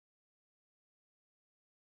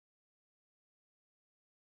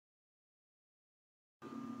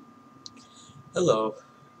Hello,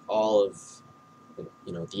 all of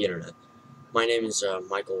the internet. My name is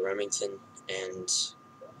Michael Remington, and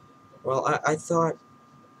I thought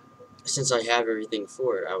since I have everything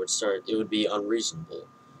for it, I would start. It would be unreasonable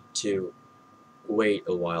to wait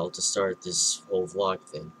a while to start this whole vlog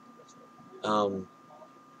thing. Um,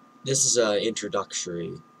 this is a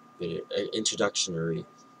introductionary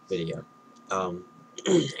video, um,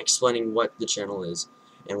 explaining what the channel is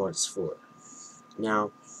and what it's for.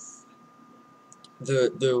 Now,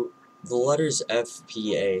 the letters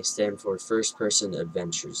FPA stand for First Person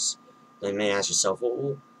Adventures. Now you may ask yourself,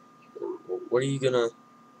 well, what are you gonna,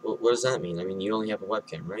 what does that mean? I mean, you only have a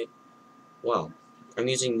webcam, right? Well, I'm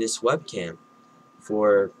using this webcam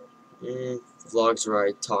for vlogs where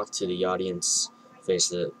I talk to the audience, face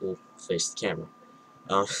the camera.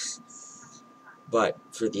 Uh, but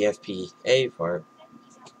for the FPA part,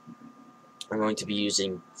 I'm going to be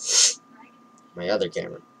using my other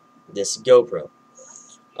camera, this GoPro.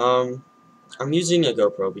 Um, I'm using a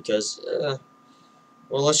GoPro because,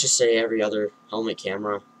 well, let's just say every other helmet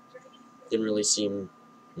camera didn't really seem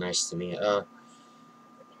nice to me. I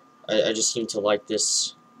just seem to like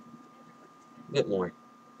this a bit more.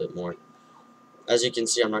 As you can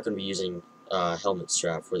see, I'm not going to be using a helmet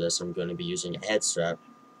strap for this. I'm going to be using a head strap.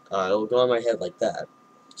 It'll go on my head like that.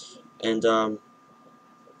 And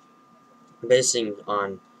basing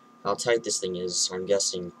on how tight this thing is, I'm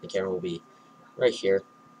guessing the camera will be right here.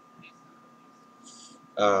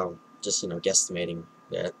 Just guesstimating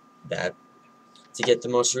that to get the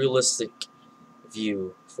most realistic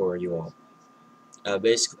view for you all.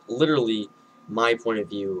 Basically, literally, my point of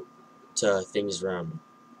view to things around me.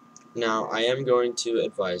 Now, I am going to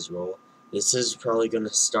advise you all. This is probably going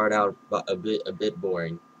to start out a bit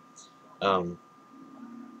boring, um,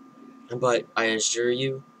 but I assure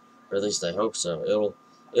you, or at least I hope so,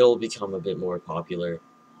 it'll become a bit more popular.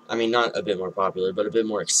 I mean, not a bit more popular, but a bit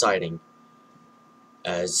more exciting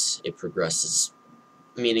as it progresses.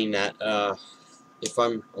 Meaning that if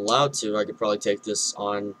I'm allowed to, I could probably take this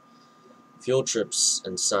on field trips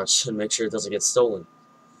and such, and make sure it doesn't get stolen.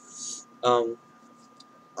 Um,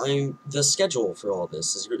 the schedule for all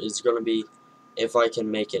this is going to be if I can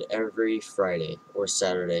make it every Friday or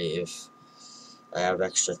Saturday if I have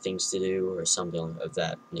extra things to do or something of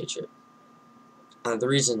that nature. The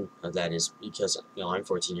reason of that is because I'm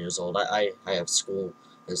 14 years old. I have school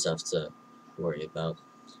and stuff to worry about,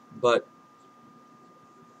 but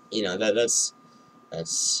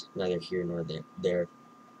that's neither here nor there.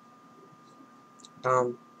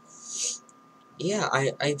 Um, yeah,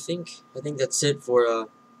 I think that's it for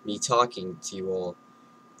me talking to you all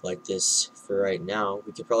like this for right now.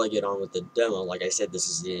 We could probably get on with the demo. Like I said, this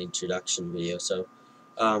is the introduction video, so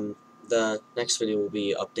the next video will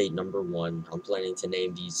be update number 1. I'm planning to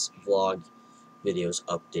name these vlog videos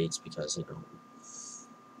updates because,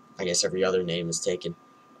 I guess every other name is taken.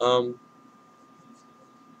 Um,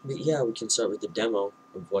 but yeah, we can start with the demo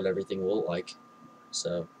of what everything will look like.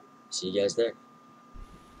 So, see you guys there.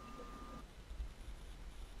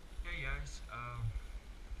 Hey guys,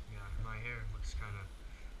 yeah, my hair looks kind of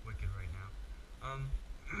wicked right now. Um,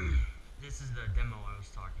 this is the demo I was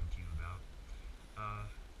talking to you about. Uh,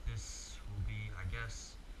 this will be, I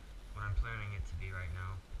guess, what I'm planning it to be right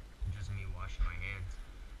now, just me washing my hands.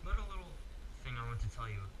 But a little thing I want to talk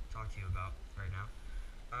to you about right now.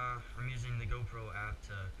 I'm using the GoPro app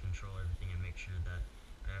to control everything and make sure that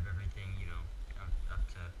I have everything, up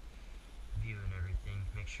to view and everything.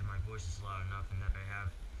 Make sure my voice is loud enough and that I have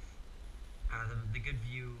the good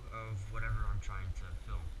view of whatever I'm trying to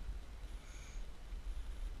film.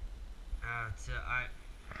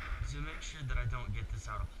 To make sure that I don't get this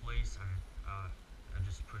out of place, I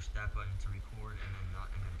just push that button to record and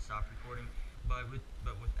then stop recording. But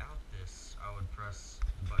without this, I would press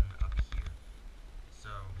the button up here. So,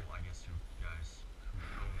 well, I guess you guys who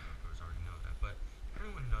own GoPros already know that, but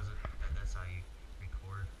anyone who doesn't, that's how you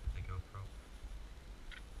record with the GoPro.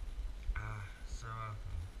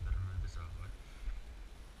 Better move this out of the way.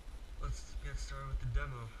 Let's get started with the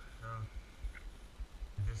demo.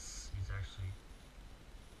 This is actually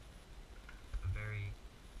a very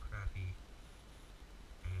crappy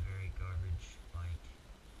and a very garbage-like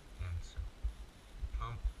answer. The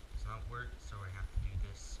pump does not work, so I have to do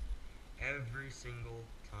this every single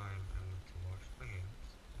time I want to wash my hands.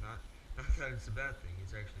 Not, not that it's a bad thing.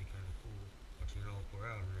 It's actually kind of cool watching it all pour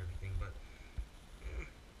out and everything. But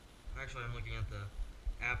actually, I'm looking at the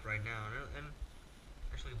app right now, and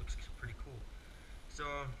actually, it looks pretty cool. So,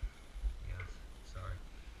 yeah, sorry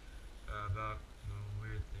about the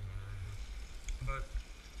weird thing and everything. But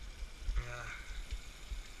yeah,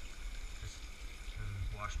 just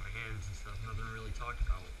wash my hands and stuff. Nothing really talked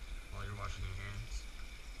about while while you're washing your hands.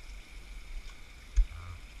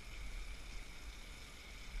 Uh,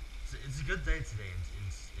 it's a good day today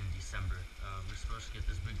in December. We're supposed to get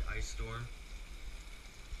this big ice storm,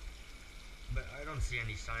 but I don't see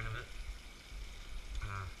any sign of it.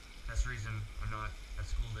 That's the reason I'm not at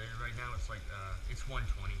school today. Right now it's 1:20.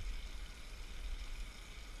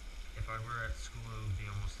 If I were at school, it would be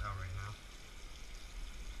almost out right now.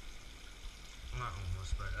 Well, not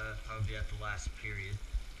almost, but I would be at the last period.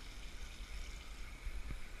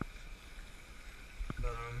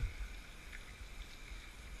 But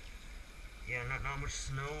yeah, not much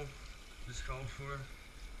snow is called for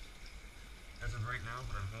as of right now,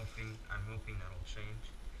 but I'm hoping that'll change.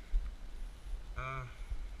 Uh,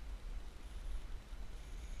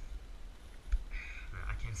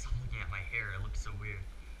 I can't stop looking at my hair. It looks so weird.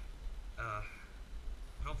 Uh,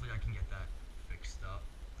 hopefully I can get that fixed up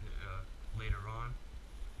later on.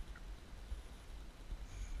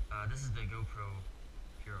 This is the GoPro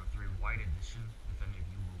Hero 3 White Edition, if any of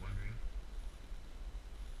you were wondering.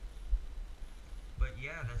 But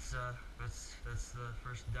yeah, that's the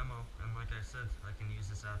first demo, and like I said, I can use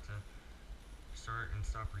this out to start and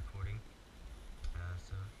stop recording.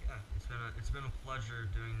 So yeah, it's been a pleasure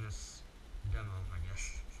doing this demo, I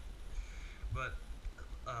guess. But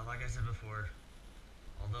like I said before,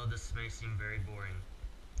 although this may seem very boring,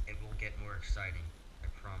 it will get more exciting. I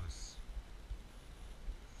promise.